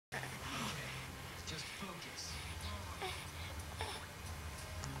Just focus.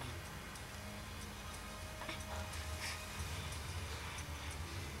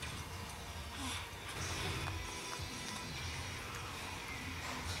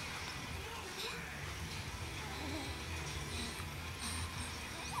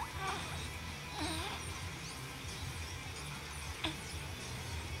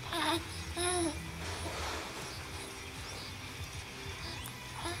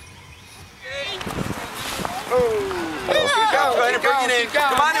 Keep going, bring it in.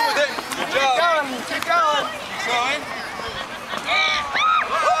 Come on in with it. Good job. Keep going. Keep going.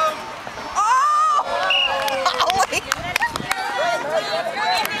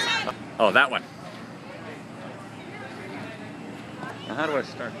 Oh, that one. Now how do I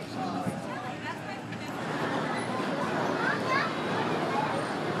start this?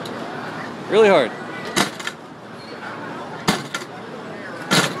 Really hard.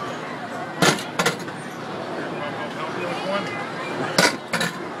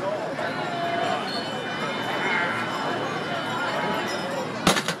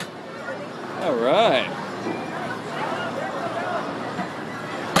 All right.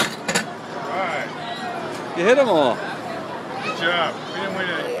 You hit them all. Good job. We didn't win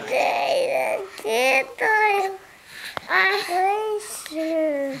any.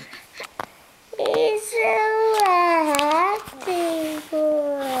 He's so happy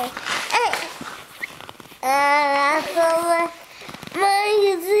boy.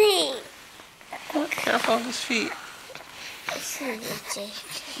 Careful of his feet.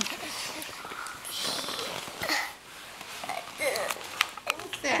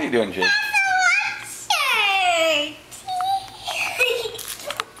 What are you doing, Jake?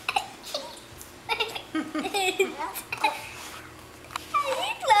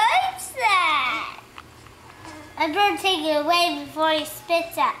 I better take it away before he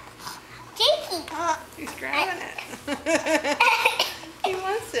spits up. Jakey! Oh, he's grabbing it. He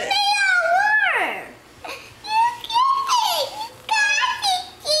wants it.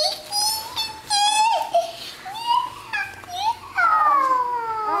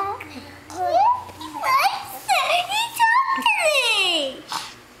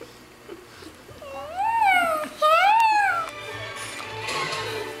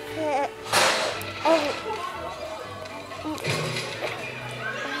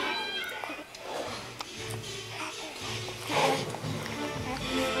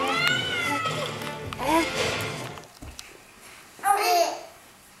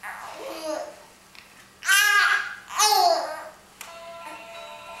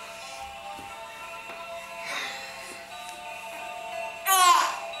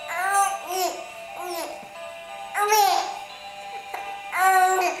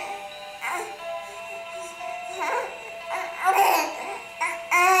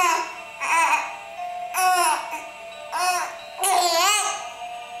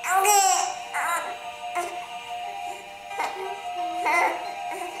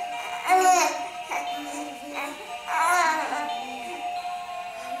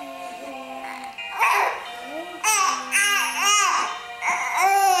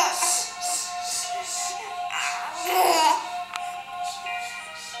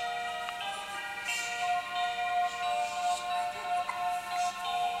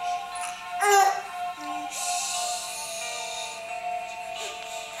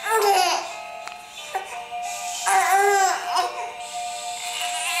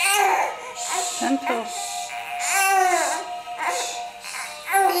 Gentle.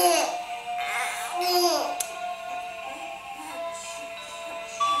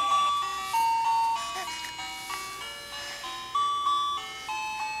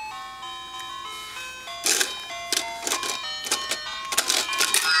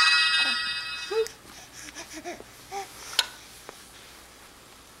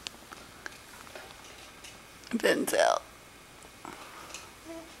 Denzel.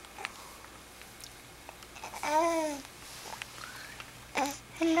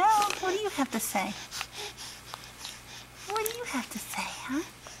 Hello, what do you have to say? What do you have to say, huh?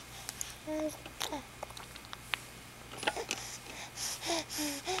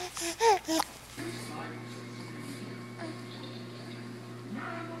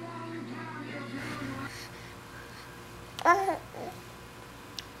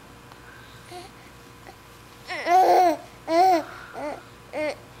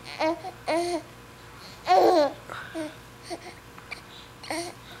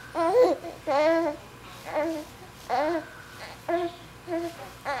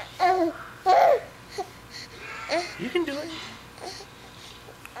 You can do it.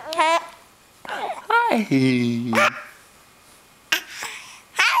 Hi.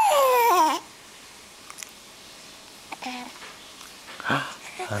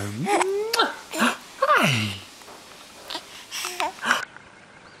 Hi.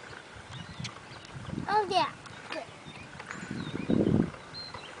 Oh yeah.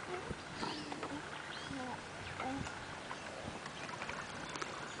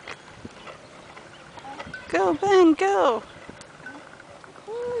 Go, Ben, go.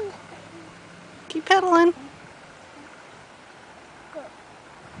 Keep pedaling.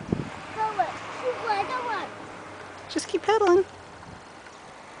 Just keep pedaling.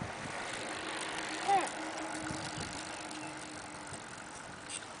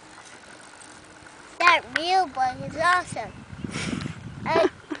 That real bike is awesome. I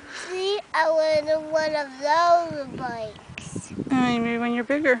see I want one of those bikes. Maybe when you're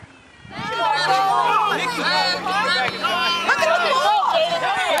bigger.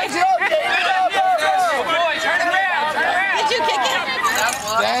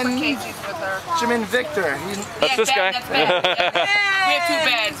 Ben, Benjamin Victor. That's this guy. That's Ben. We have 2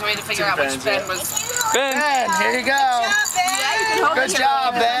 beds, so we had to figure out which bed was. Ben. Ben, here you go. Good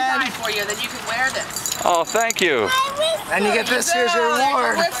job, Ben. For you, then you can wear this. Oh, thank you. And you get this. Here's your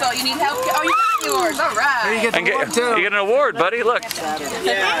award. Whistle. You need help. Oh, you got yours. All right. Here you get the award too. You get an award, buddy. Look.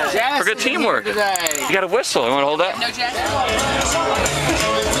 Yeah. For good teamwork. You got a whistle. You want to hold that? No, Jack.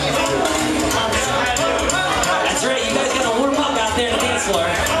 That's right, you guys gotta warm up out there on the dance floor.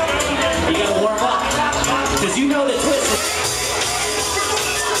 You gotta warm up, because you know the twist is...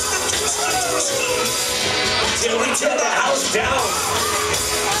 Till we tear the house down.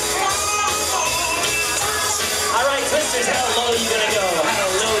 Alright, twisters, how low you gonna go? How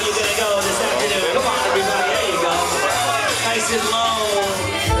low you gonna go this afternoon? Come on, everybody, there you go. Nice and low.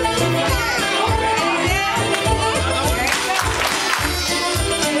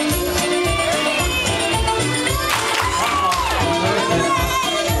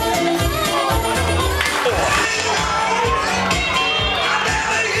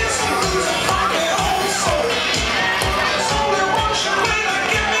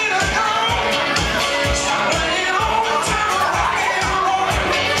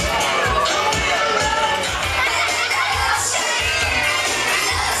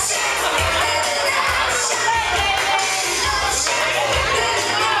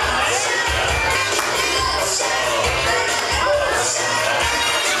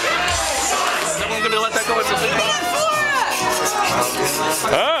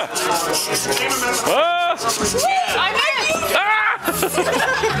 Ah! Ah!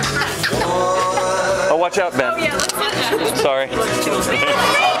 Oh, watch out, Ben. Sorry.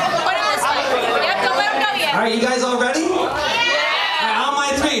 Alright, you guys all ready? Alright, on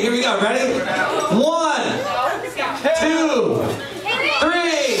my 3, here we go. Ready? 1, 2, 3.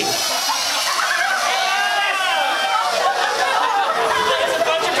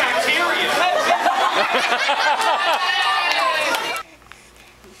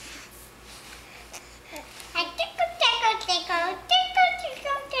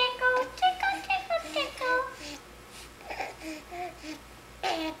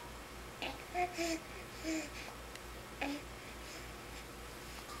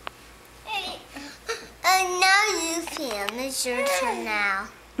 Now you Sam, it's your turn now.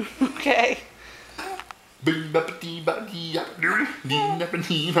 Okay.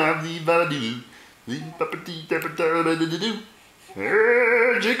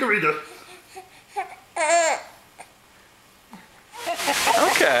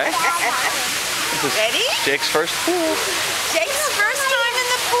 Okay. Ready? Jake's first pool. Jake's first time in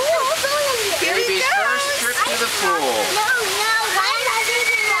the pool. Here he Baby's goes. first trip to the pool. No,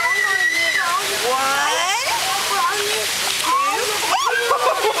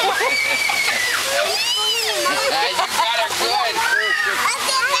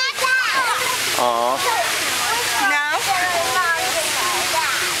 Aw. No?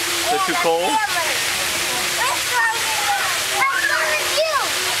 Is it too cold?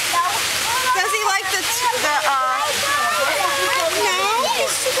 Does he like the no?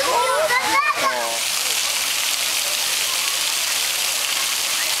 It's too cold.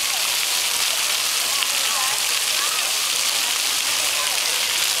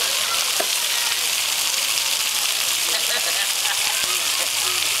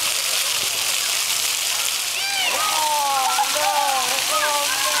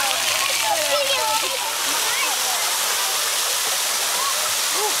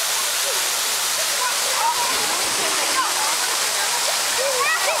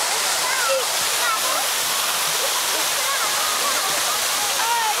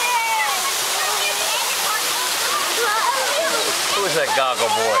 Who is that goggle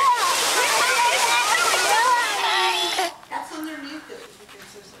boy? What's underneath it?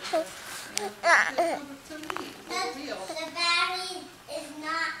 The battery is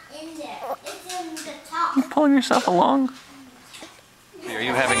not pulling yourself along? Are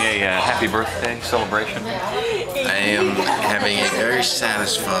you having a happy birthday celebration? I am having a very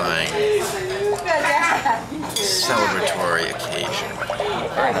satisfying celebratory occasion.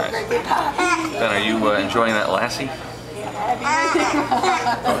 Very nice. Ben, are you enjoying that lassie?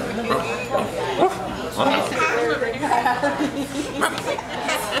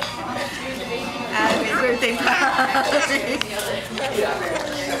 Happy birthday, Poppy.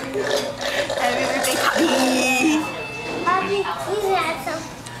 Happy birthday, Poppy. Poppy, you had some.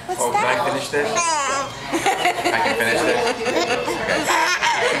 What's Oh, can I finish this? I can finish this?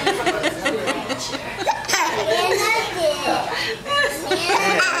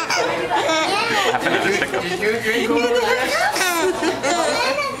 Did you drink all of this?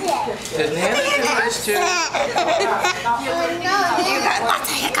 Did Nancy do this too? You got lots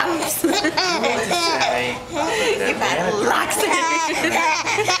of hiccups. You got lots of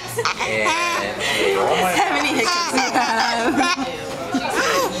hiccups. How many hiccups do you have?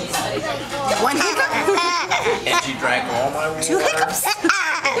 One hiccup? And she drank all my water. 2 hiccups?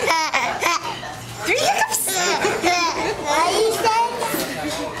 3 hiccups? What you said?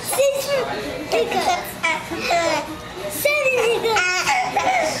 6 hiccups. 7 hiccups.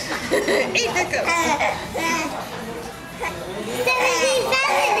 8 hiccups.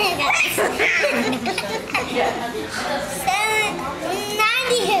 77 hiccups.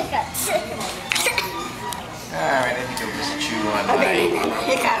 90 hiccups. Alright, I think I'll just chew on my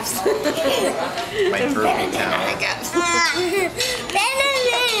Hiccups. burpee towel. Hiccups.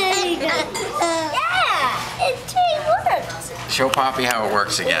 Yeah, it works. Show Poppy how it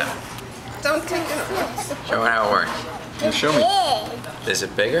works again. Don't take it. Show her how it works. Yeah, show me. Big. Is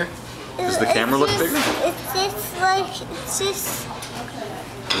it bigger? Does the camera look bigger? It's just like, it's just...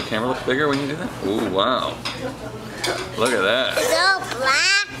 Does the camera look bigger when you do that? Ooh, wow. Look at that. It's all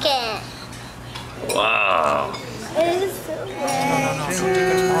blackened. Wow.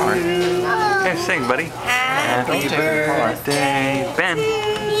 Okay, sing, buddy. Happy birthday, Ben.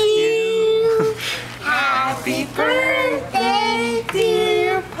 Happy birthday,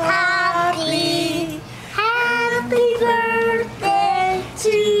 dear Poppy. Happy birthday to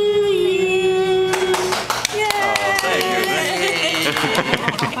you.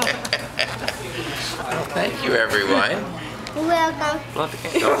 Thank you, everyone. You're welcome. Blow out the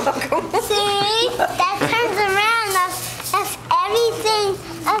candle. See, that turns around. That's everything.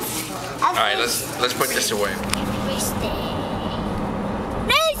 All right, let's put this away. Race day.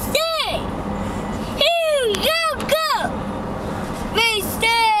 Race day. Here you go. Race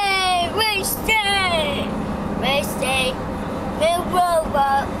day. Race day. Race day. Big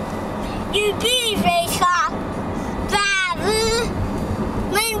robot. You be race car. Babu.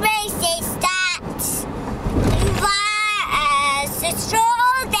 When race day starts, you fly as a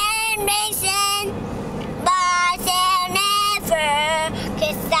stroll then racing, but they'll never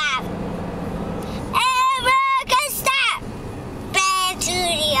can stop. Ever can stop. Back to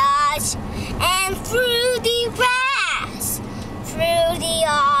the arch and through the grass, through the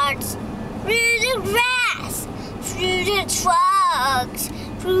arch, through the grass, through the trucks,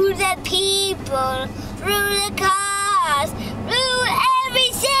 through the people, through the cars, through